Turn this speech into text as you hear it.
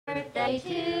birthday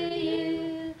to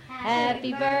you.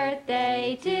 Happy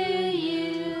birthday to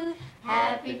you.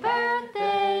 Happy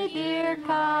birthday, dear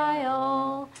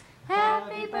Kyle.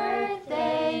 Happy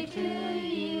birthday to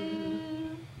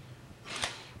you.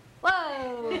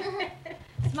 Whoa!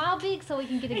 Smile big so we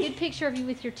can get a good picture of you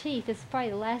with your teeth. This is probably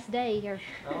the last day or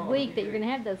week that you're going to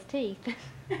have those teeth.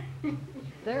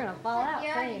 They're going to fall out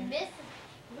soon.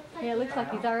 Yeah, it looks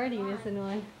like he's already missing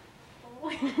one.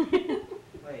 Wait.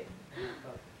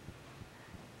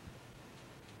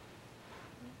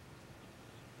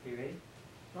 You ready?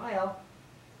 Smile.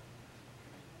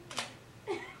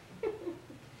 Okay.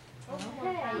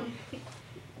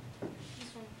 This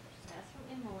one, that's from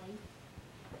Emily.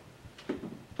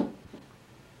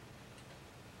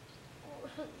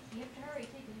 You have to hurry too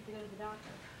because you have to go to the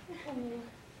doctor.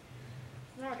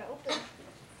 It's hard to open.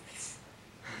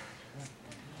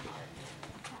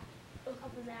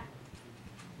 Open that.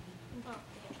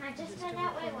 I just found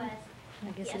out what it was.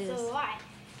 I guess it is. So why?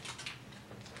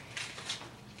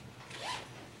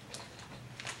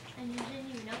 And you didn't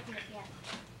even open it yet.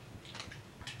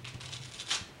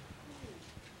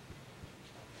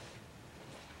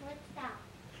 What's that?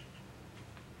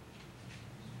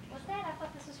 What's that? I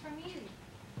thought this was from you.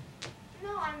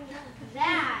 No, I mean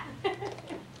that.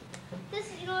 This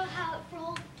is, you know how for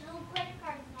hold credit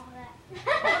cards and all that.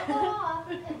 Go off.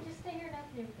 Just stay here and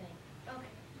open everything.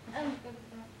 Okay. Go to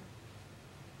the doctor.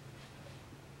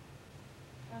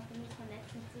 Open this one next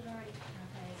since it's already.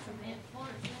 Okay, some mp4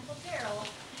 and sample Carol.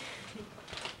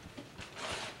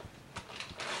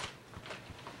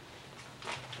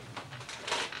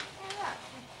 And look,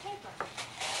 there's paper.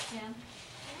 Yeah.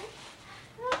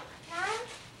 Look, Mom.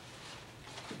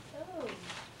 Oh,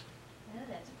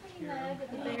 that's a pretty mug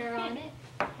with a bear on it.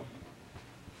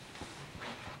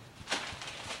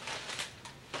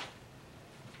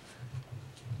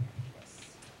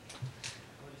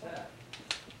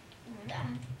 What is that?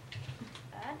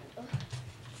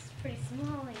 It's pretty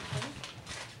small, I think.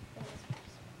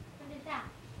 What is that?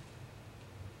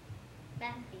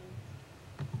 Bath beans.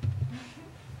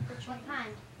 What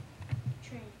kind?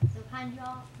 Train. The kind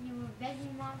you were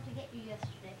begging Mom to get you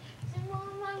yesterday. I said,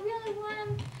 Mom, I really want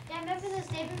them. Yeah, remember those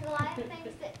David Goliath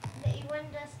things that you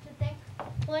wanted us to think?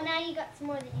 Well, now you got some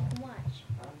more that you can watch.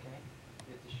 Okay.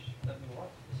 You have to let me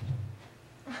watch this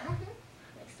one.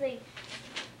 Let's see.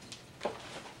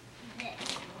 This.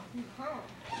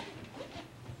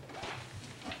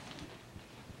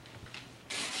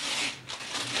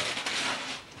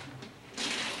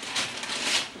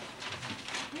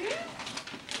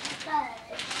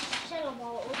 Shuttle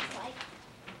ball, it looks like.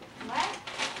 What?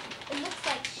 It looks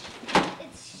like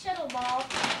it's shuttle ball.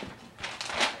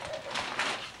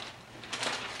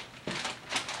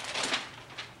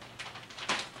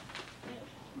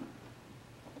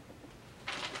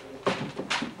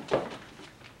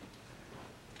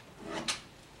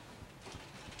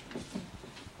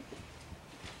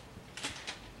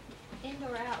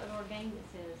 Indoor outdoor game, it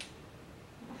says.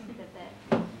 I think that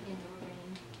indoor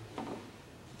game.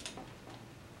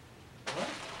 What?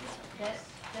 That's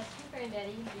from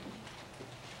Granddaddy.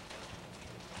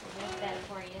 That's that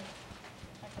for you.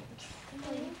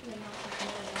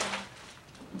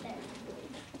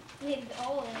 Made a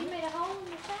hole in You it. made a hole in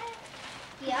your sack?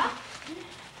 Yeah.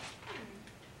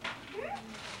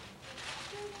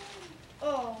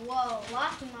 Oh, whoa,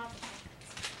 lots and lots of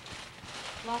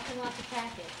Lots and lots of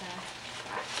packets, huh?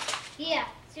 Yeah,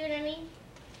 see what I mean?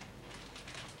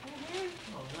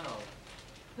 Oh no.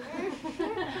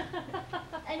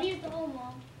 I need the whole,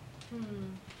 Mom. You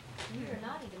are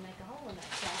naughty to make a hole in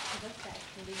that sack, because those sacks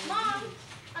will be Mom, used.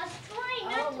 I was trying Oh,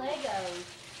 not to. Legos.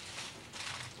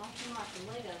 Lots and lots of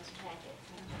Legos packets,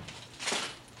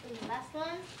 huh? Ooh, last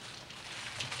one.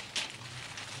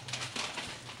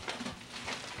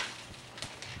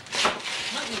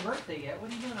 Not your birthday yet. What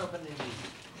are you doing opening these?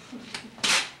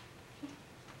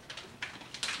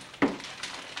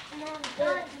 Mom,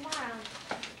 done tomorrow.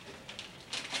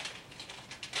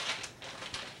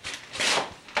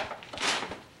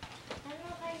 I don't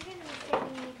know if I'm going to be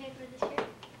saving any paper this year.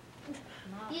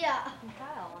 Not Yeah. from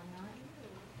Kyle, I'm not.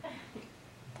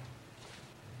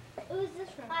 Who's this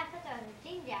from? Oh, I thought that was a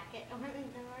jean jacket. I never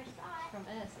saw it. From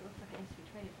us, it looks like it needs to be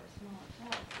traded for a smaller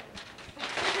size, so.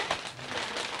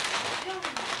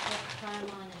 Let's try them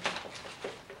on and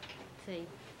see.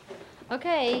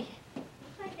 Okay.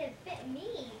 Looks like they fit me.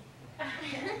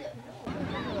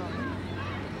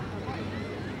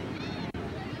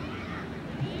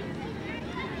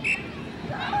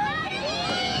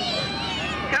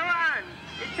 Come on,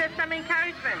 it says some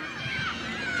encouragement.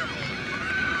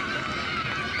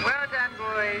 Well done,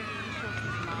 boys.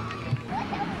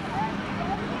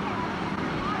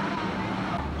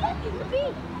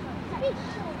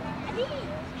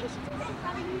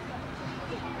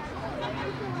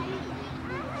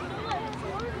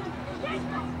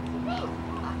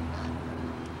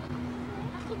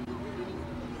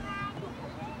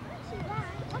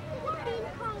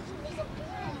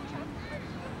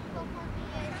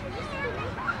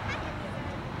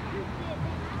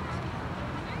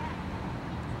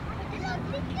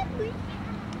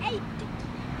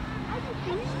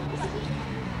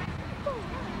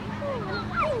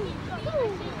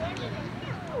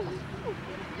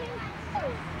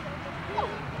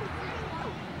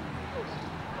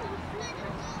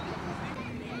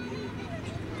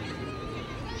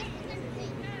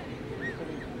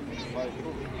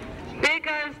 There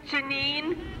goes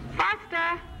Janine.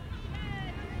 Faster.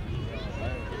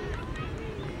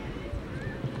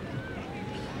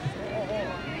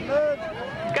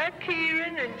 Go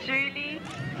Kieran and Julie.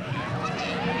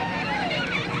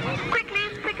 Quickly,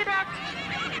 pick it up.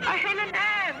 Oh, Helen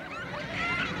Ann.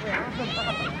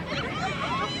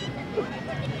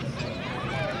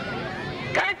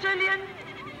 Go, Julian.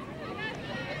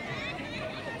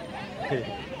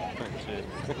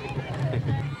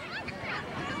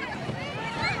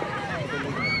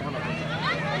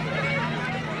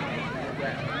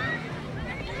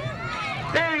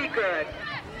 Very good.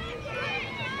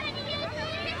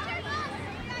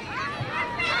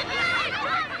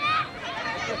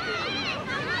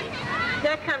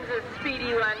 There comes a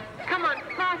speedy one. Come on,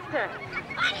 faster.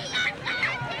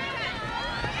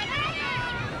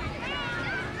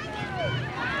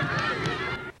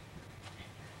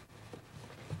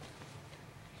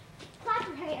 Clap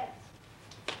your hands.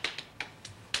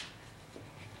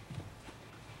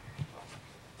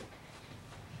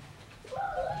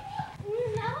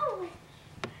 No.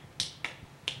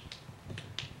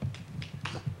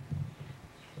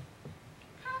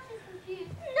 House is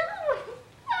confused. No.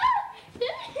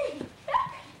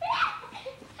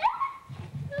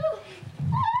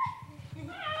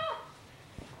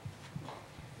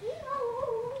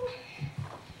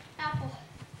 Apple.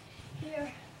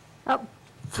 Here. Oh.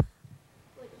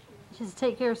 Just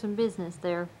take care of some business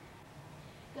there.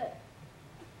 Good.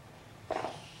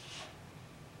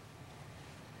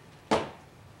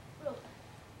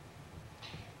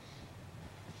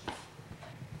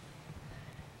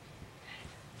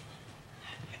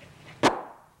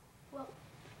 Well,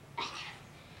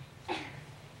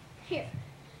 here.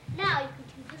 Now you can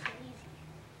do this one easy.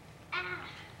 Ah.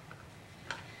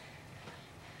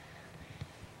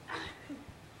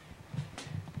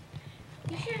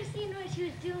 You should have seen what she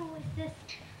was doing with this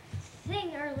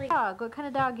thing earlier. Dog. What kind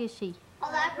of dog is she? A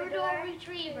Labrador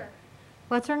Retriever.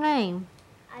 What's her name?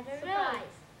 I don't know.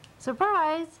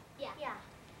 Surprise. Yeah.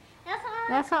 That's all.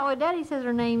 That's not what Daddy says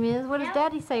her name is. What does No.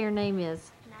 Daddy say her name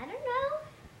is? I don't know.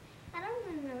 I don't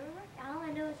remember. All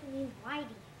I know is her name's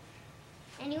Whitey.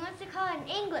 And he wants to call it an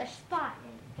English spot.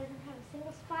 And it doesn't have a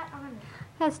single spot on it.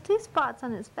 Has 2 spots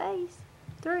on its face.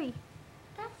 3.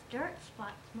 That's dirt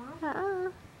spots, Mom.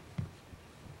 Uh-uh.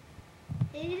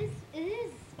 It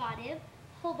is spotted.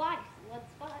 Whole body, one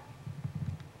spot.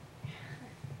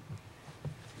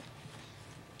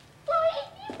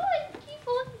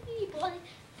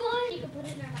 You can put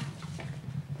it in her mouth.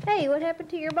 Hey, what happened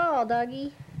to your ball,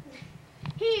 doggy?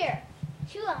 Here,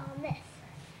 chew on this.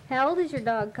 How old is your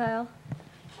dog, Kyle?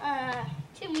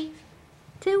 2 weeks.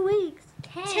 2 weeks.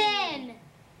 10.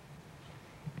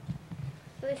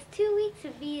 So it's 2 weeks to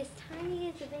be as tiny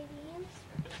as a baby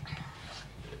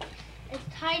hamster. As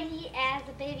tiny as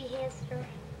a baby hamster.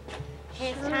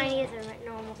 And as tiny as a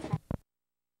normal size.